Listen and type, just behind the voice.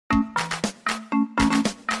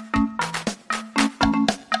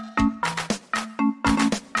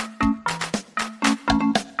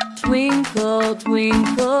Twinkle,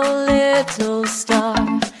 twinkle, little star,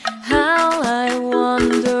 how I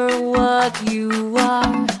wonder what you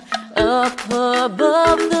are. Up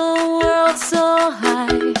above the world so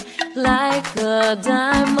high, like a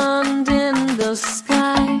diamond in the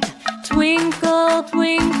sky. Twinkle,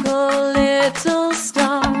 twinkle, little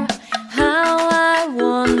star, how I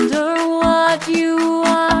wonder what you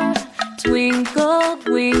are. Twinkle,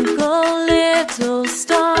 twinkle, little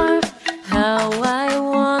star, how I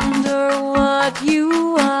wonder what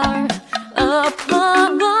you are. Up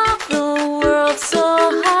above the world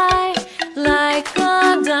so high, like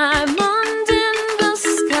a diamond in the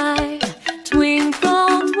sky.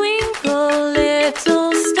 Twinkle, twinkle,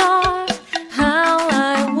 little star, how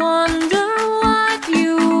I wonder what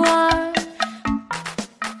you are.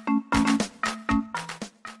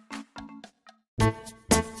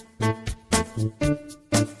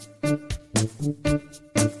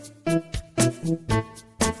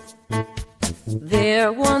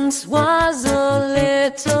 There once was a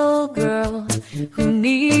little girl who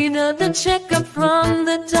needed a checkup from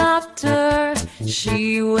the doctor.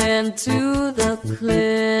 She went to the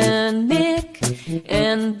clinic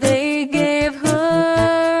and they gave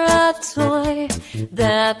her a toy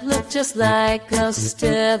that looked just like a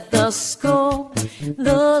stethoscope.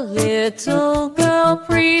 The little girl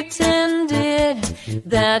pretended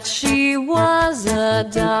that she was a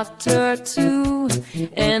doctor too,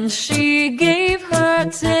 and she gave her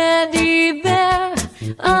teddy bear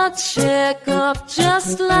a checkup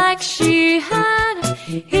just like she had.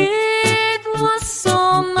 It was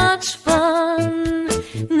so much fun.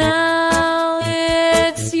 Now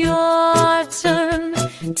it's your turn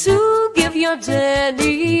to give your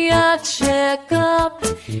teddy a checkup,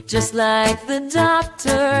 just like the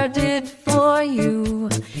doctor did for you.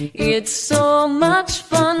 It's so much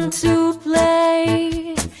fun to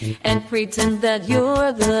play and pretend that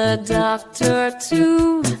you're the doctor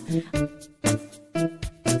too.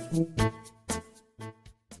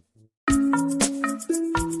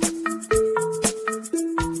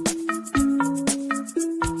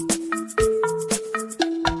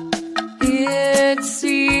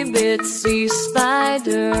 Itsy bitsy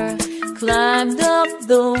spider climbed up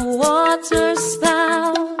the water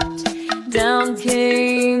spout. Down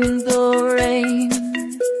came the rain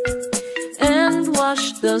and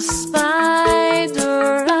washed the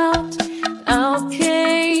spider out. Out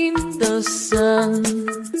came the sun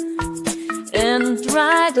and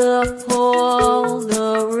dried up all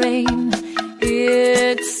the rain.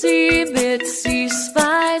 Itsy bitsy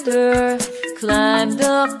spider climbed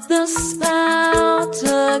up the spout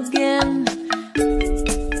again.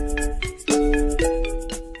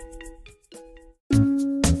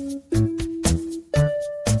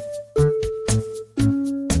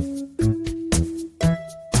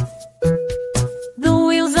 The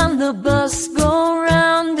wheels on the bus go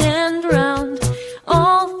round and round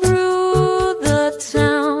all through the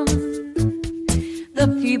town. The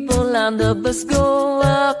people on the bus go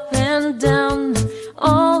up and down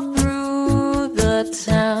all through the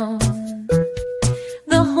town.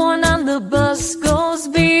 The horn on the bus goes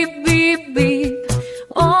beep, beep, beep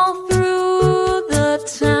all through the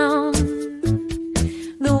town.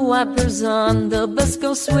 The wipers on the bus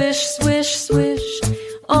go swish, swish, swish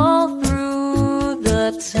all through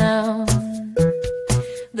the town.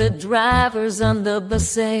 The drivers on the bus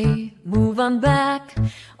say, move on back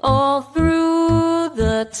all through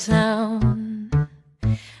the town.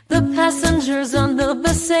 The passengers on the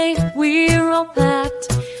bus say, we're all packed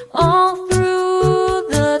all through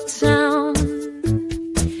the town.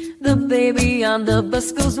 The baby on the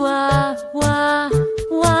bus goes wah, wah,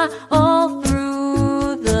 wah all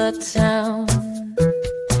through the town.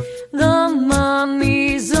 The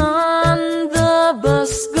mummies on the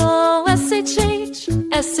bus go S-H-H,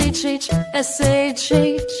 S-H-H,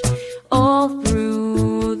 S-H-H all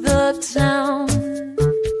through the town.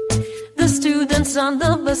 The students on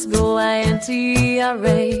the bus go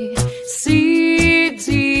I-N-T-R-A, C-T-I-V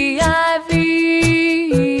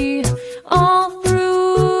all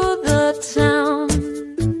through the town.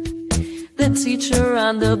 The teacher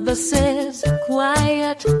on the bus says,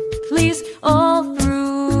 quiet, please, all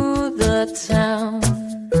through the town.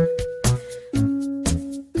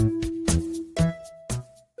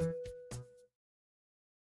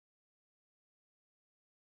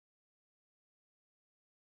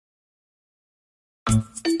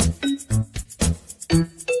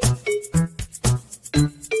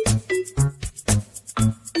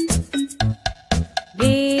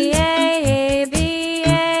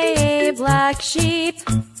 B-A-B-A, black sheep,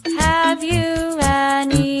 have you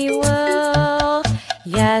any wool?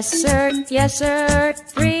 Yes, sir,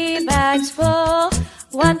 3 bags full.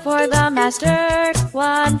 One for the master,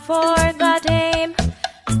 one for the dame,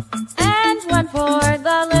 and one for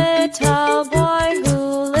the little boy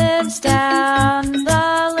who lives down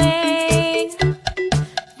the lane.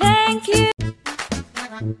 Thank you.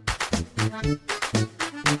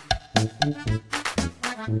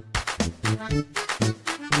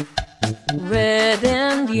 Red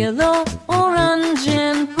and yellow, orange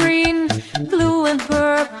and green, blue and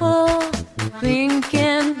purple, pink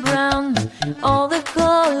and brown, all the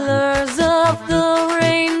colors of the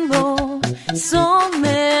rainbow. So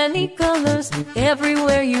many colors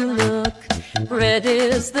everywhere you look. Red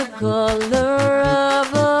is the color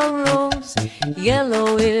of a rose,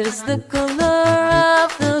 yellow is the color of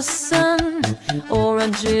the sun,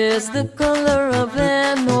 orange is the color of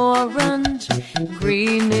an orange,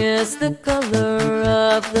 green is the color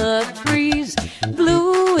of the trees,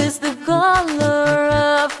 blue is the color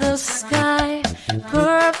of the sky,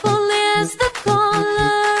 purple is the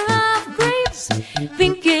color of grapes,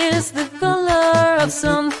 pink is the color of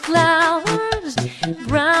sunflowers,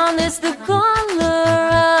 brown is the color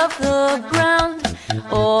of the ground,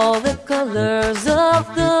 all the colors of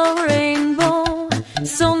the rainbow.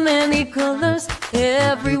 So many colors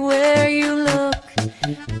everywhere you look.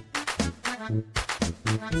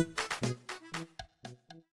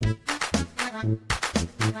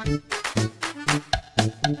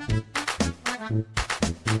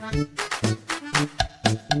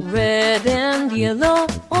 Red and yellow,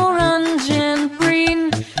 orange and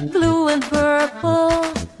green, blue and purple,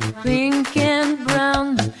 pink and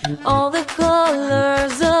brown, all the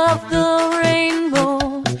colors of the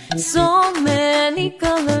rainbow. So many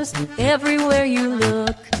colors everywhere you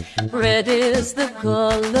look. Red is the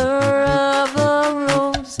color of a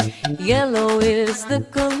rose, yellow is the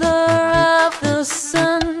color of the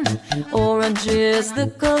sun, orange is the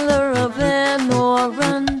color of an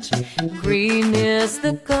orange, green is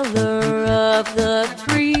the color of the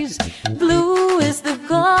trees, blue is the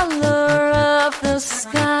color of the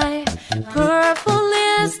sky, purple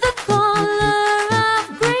is the color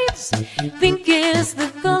of grapes, pink is the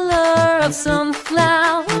color of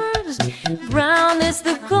sunflowers, brown is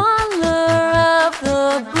the color of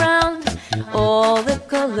the ground, all the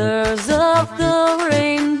colors of the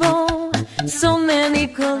rainbow. So many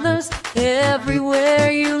colors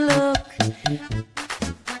everywhere you look.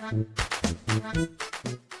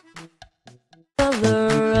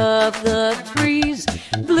 Color of the trees,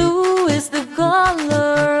 blue is the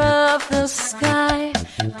color of the sky,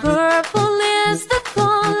 purple is the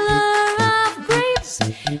color of grapes,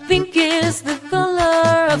 pink is the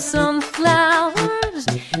color of sunflowers,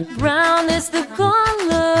 brown is the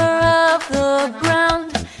color of the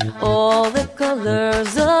ground, all the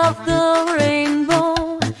colors of the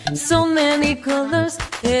rainbow. So many colors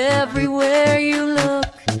everywhere you look.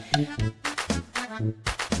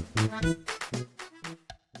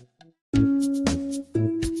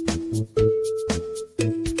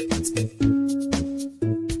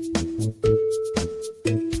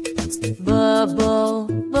 Bubble,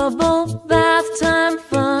 bubble, bath time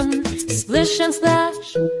fun, splish and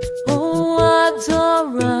splash, oh what a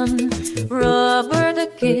run. Rubber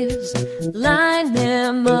duckies, line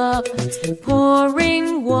them up,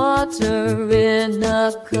 pouring water in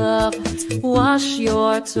a cup. Wash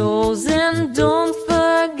your toes and don't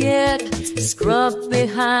forget, scrub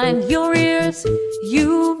behind your ears,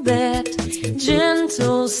 you bet.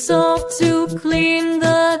 Gentle soap to clean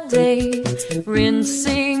the day,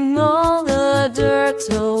 rinsing all the dirt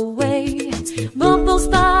away. Bubbles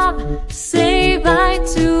bob, say bye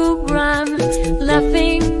to grime,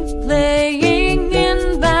 laughing, playing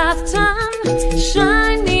in bath time.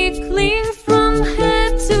 Shiny, clean from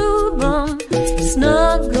head to bum,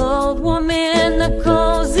 snuggled warm in a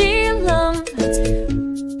cozy lump.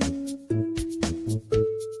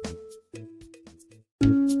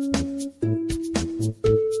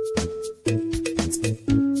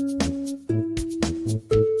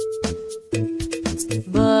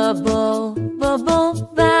 Bubble,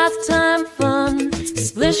 bubble, bath time fun,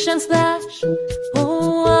 splish and splash,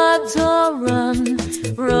 oh what a run.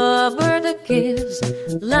 Rubber duckies,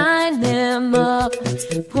 line them up,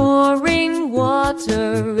 pouring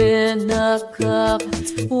water in a cup.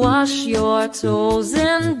 Wash your toes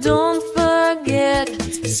and don't forget,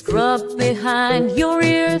 scrub behind your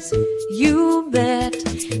ears, you bet.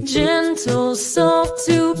 Gentle soap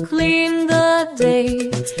to clean the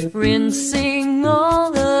day, rinsing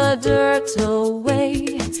all the dirt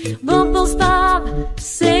away. Bubbles bob,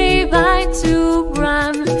 say bye to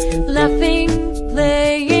grime, laughing,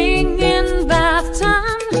 playing in bath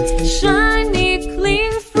time. Shiny,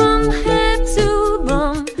 clean from head to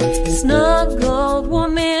bum, snuggled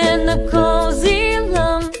warm in a cozy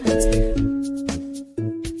lump.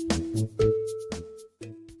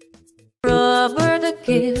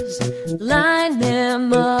 line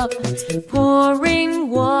them up, pouring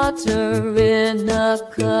water in a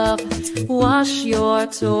cup. Wash your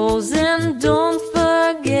toes and don't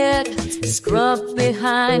forget, scrub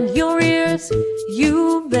behind your ears,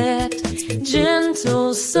 you bet.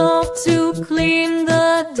 Gentle soap to clean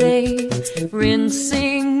the day,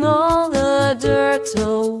 rinsing all the dirt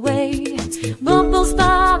away. Bubbles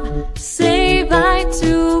bob, say bye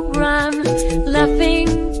to grime, laughing,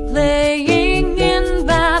 playing in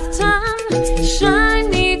bath time.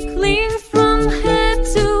 Shiny, clean from head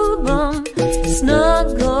to bum,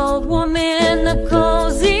 snuggled warm in a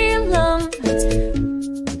cozy lump.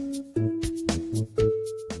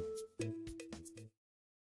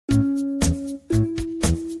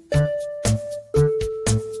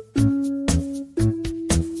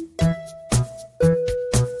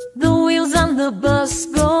 The bus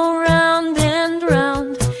go round and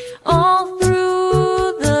round all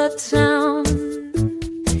through the town.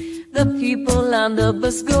 The people on the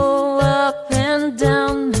bus go up and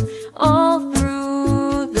down all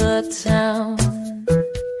through the town.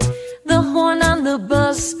 The horn on the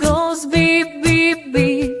bus goes beep, beep,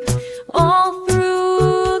 beep all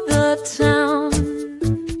through the town.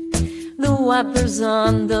 The wipers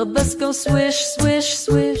on the bus go swish, swish,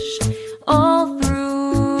 swish all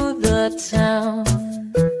through the town.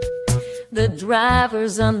 The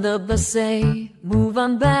drivers on the bus say, move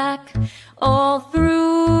on back all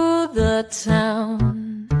through the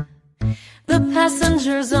town. The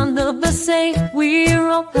passengers on the bus say, we're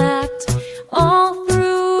all packed all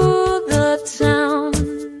through the town.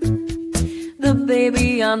 The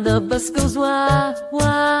baby on the bus goes wah,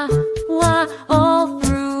 wah, wah all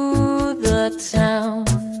through the town.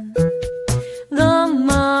 The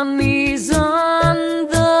mummies on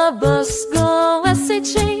the bus go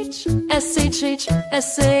S-H-H, S-H-H,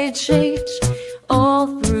 S-H-H all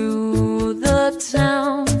through the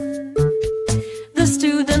town. The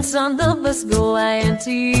students on the bus go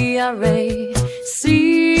I-N-T-R-A,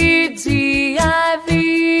 C-T-I-V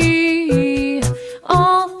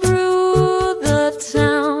all through the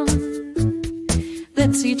town. The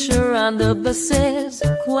teacher on the bus says,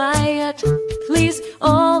 quiet, please,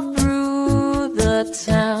 all through the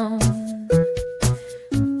town.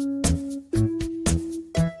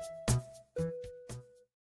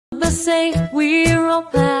 The bus say, we're all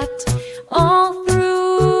packed all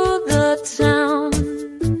through the town.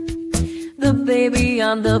 The baby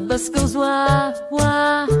on the bus goes wah,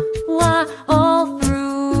 wah, wah all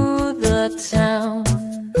through the town.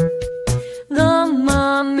 The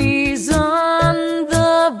mummies on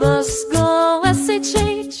the bus go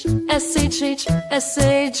S-H-H, S-H-H,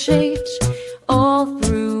 S-H-H all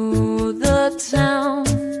through the town.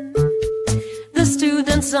 The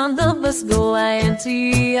students on the bus go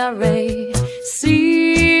I-N-T-R-A,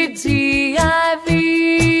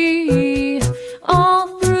 C-T-I-V all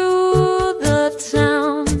through the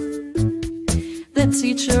town. The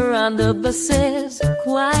teacher on the bus says,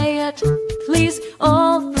 quiet, please,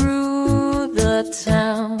 all through the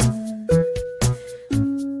town.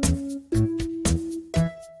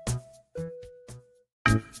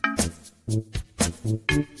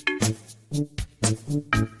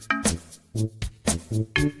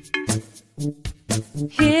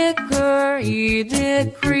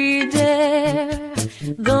 Hickory-dickory-dare,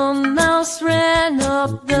 the mouse ran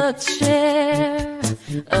up the chair.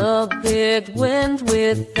 Up it went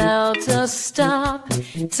without a stop,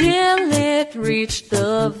 till it reached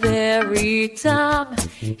the very top.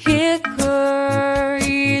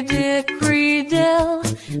 Hickory-dickory-dell,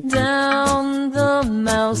 down the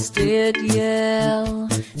mouse did yell.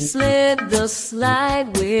 Slid the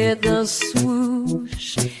slide with a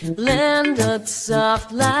swoosh, landed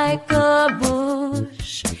soft like a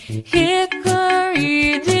bush.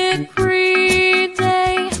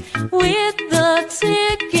 Hickory-dickory-day, with the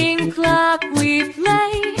ticking clock we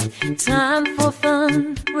play. Time for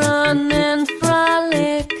fun, run and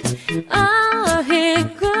frolic, our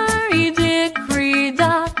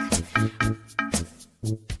hickory-dickory-dock.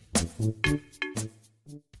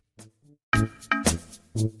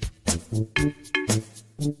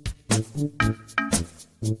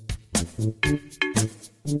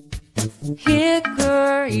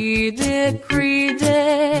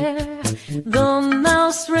 Hickory-dickory-dare, the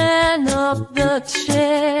mouse ran up the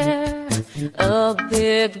chair. Up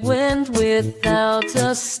it went without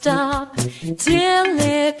a stop, till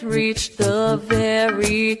it reached the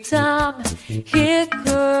very top.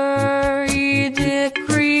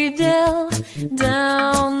 Hickory-dickory-dell,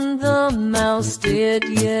 down the mouse did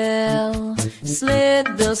yell.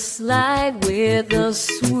 Slid the slide with a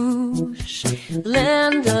swoosh,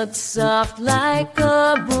 landed soft like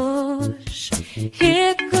a bush.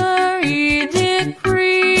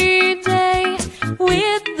 Hickory-dickory day,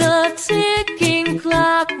 with the ticking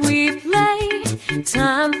clock we play.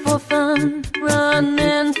 Time for fun, run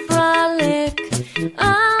and frolic,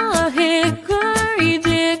 our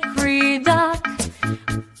hickory-dickory dock.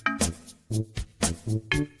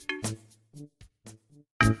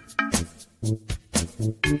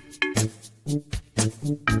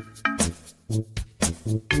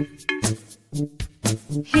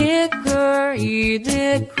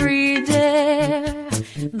 Hickory-dickory dare,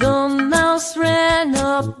 the mouse ran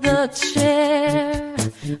up the chair.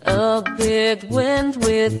 Up it went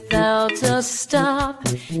without a stop,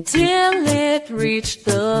 till it reached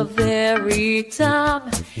the very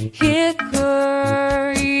top.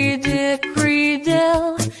 Hickory-dickory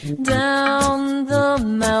dell, down the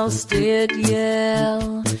mouse did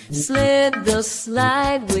yell. Slid the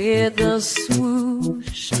slide with a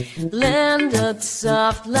swoosh, landed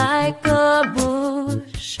soft like a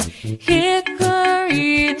bush.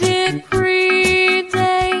 Hickory-dickory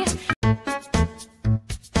day.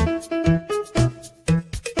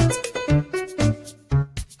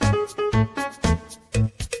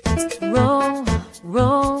 Row,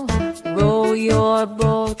 row, row your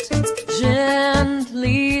boat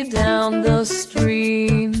gently down the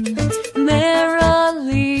stream.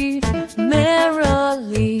 Merrily,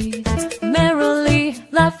 merrily, merrily,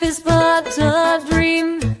 life is but a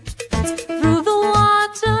dream. Through the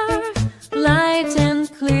water, light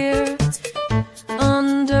and clear,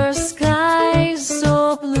 under skies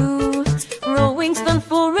so blue. Rowing's fun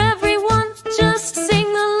for everyone, just sing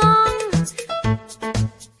along.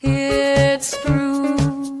 It's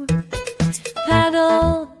true.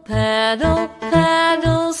 Paddle, paddle,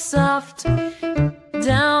 paddle soft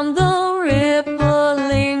down the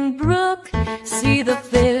rippling brook. See the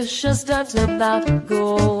fish just dart about,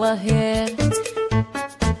 go ahead,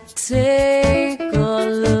 take a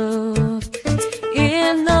look.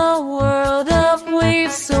 In a world of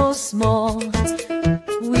waves so small,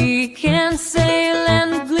 we can sail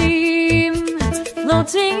and gleam.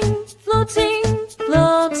 Floating, floating,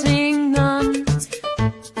 floating on,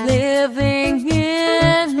 living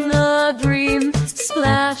in a dream.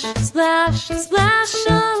 Splash, splash, splash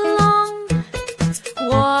along,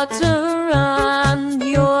 water on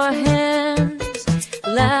your hands,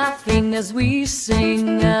 laughing as we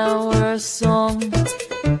sing our song.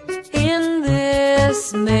 In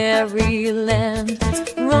this merry land,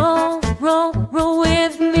 row, row, row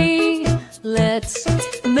with me. Let's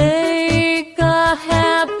make a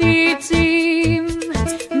happy team.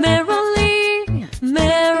 Merrily,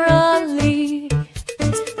 merrily,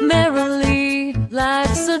 merrily,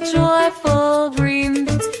 life's a joyful dream.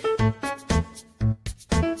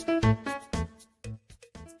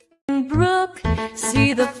 Brook,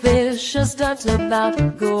 see the fish just dart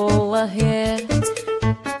about, go ahead,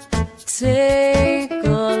 take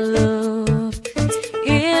a look.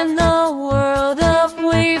 In a world of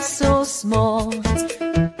waves so small,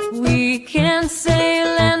 we can sail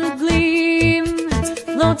and gleam.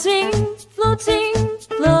 Floating, floating,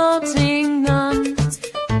 floating on,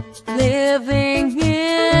 living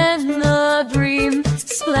in a dream.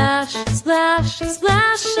 Splash, splash,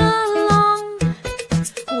 splash along,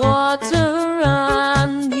 water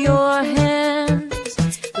on your hands,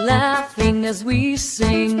 laughing as we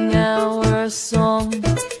sing our song.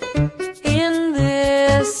 In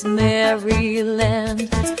this merry land,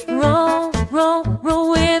 row, row,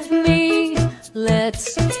 row with me.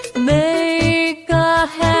 Let's make a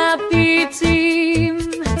happy team.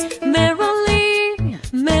 Merrily,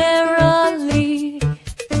 merrily,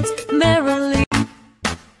 merrily.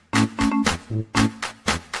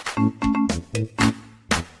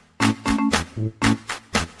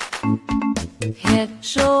 Head,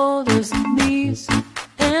 shoulders, knees,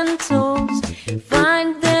 and toes,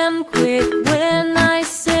 find them quick when I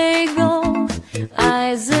say go.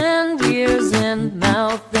 Eyes and ears and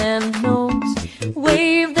mouth and nose,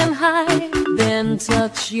 wave them high, then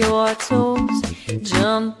touch your toes.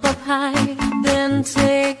 Jump up high, then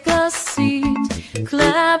take a seat.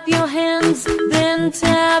 Clap your hands, then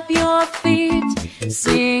tap your feet.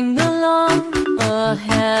 Sing along a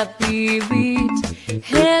happy beat.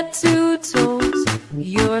 Head to toes,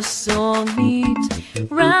 you're so neat.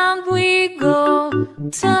 Round we go,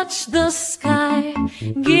 touch the sky.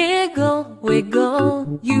 Giggle,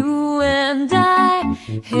 wiggle, you and I.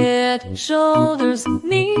 Head, shoulders,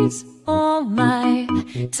 knees, oh my.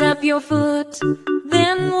 Tap your foot,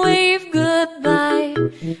 then wave goodbye.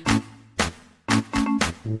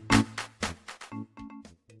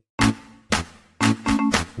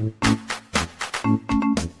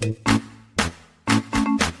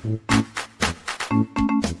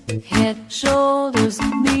 Head, shoulders,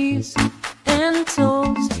 knees and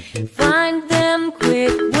toes. Find them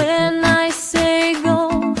quick when I say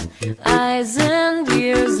go. Eyes and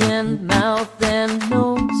ears and mouth and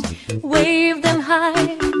nose. Wave them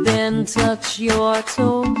high, then touch your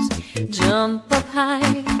toes. Jump up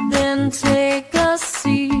high, then take a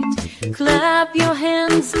seat. Clap your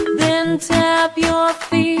hands, then tap your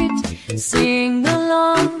feet. Sing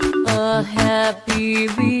along a happy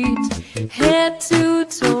beat. Head to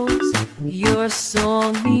toes, your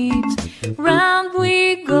song beat. Round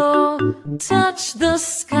we go, touch the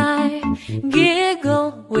sky.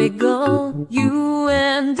 Giggle, wiggle, you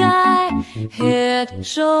and I. Head,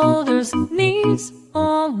 shoulders, knees,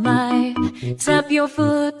 oh my. Tap your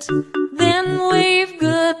foot, then wave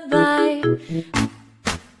goodbye.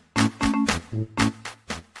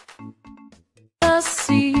 A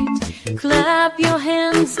seat, clap your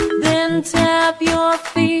hands, then tap your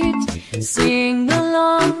feet. Sing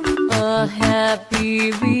along a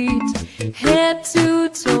happy beat. Head to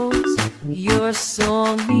toes, your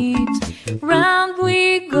song beat. Round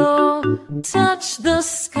we go, touch the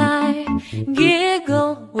sky.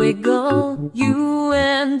 Giggle, wiggle, you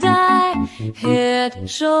and I. Head,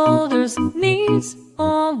 shoulders, knees,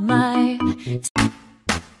 oh my.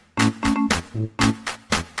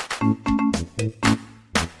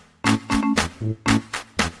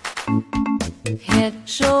 Head,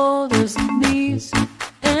 shoulders, knees,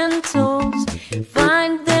 and toes.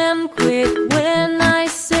 Find them quick when I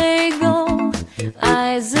say go.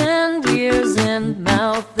 Eyes and ears and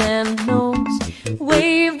mouth and nose.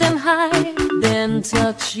 Wave them high, then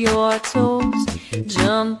touch your toes.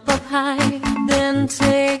 Jump up high, then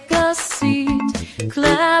take a seat.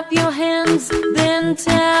 Clap your hands, then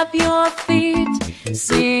tap your feet.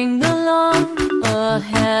 Sing along a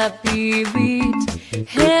happy beat.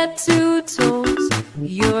 Head to toes,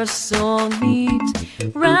 your song beat.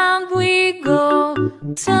 Round we go,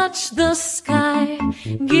 touch the sky.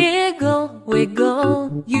 Giggle,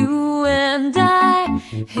 wiggle, you and I.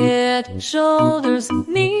 Head, shoulders,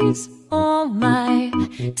 knees, oh my.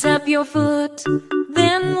 Tap your foot,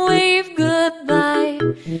 then wave goodbye.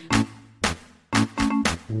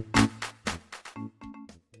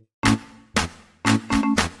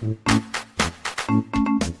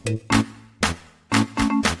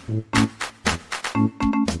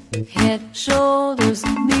 Head, shoulders,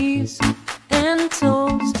 knees, and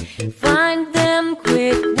toes. Find them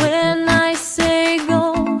quick when I say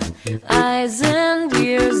go. Eyes and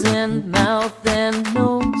ears and mouth and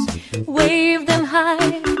nose. Wave them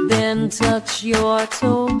high, then touch your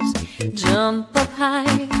toes. Jump up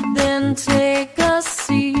high, then take a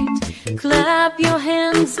seat. Clap your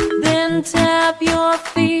hands, then tap your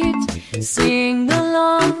feet. Sing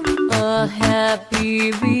along a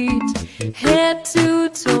happy beat. Head to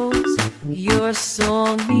toes, your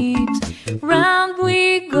song beat. Round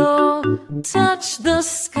we go, touch the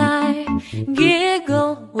sky.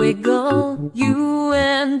 Giggle, wiggle, you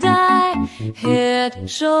and I. Head,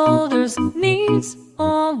 shoulders, knees,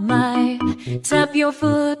 oh my. Tap your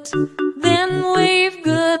foot, then wave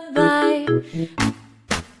goodbye.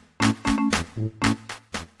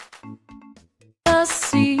 A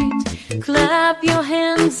seat, clap your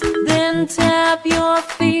hands, then tap your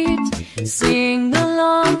feet. Sing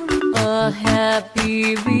along a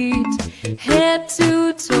happy beat. Head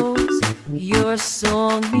to toes, your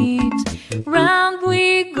song beat. Round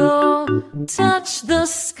we go, touch the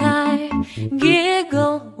sky.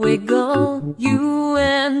 Giggle, wiggle, you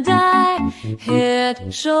and I.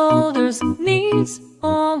 Head, shoulders, knees,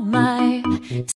 oh my.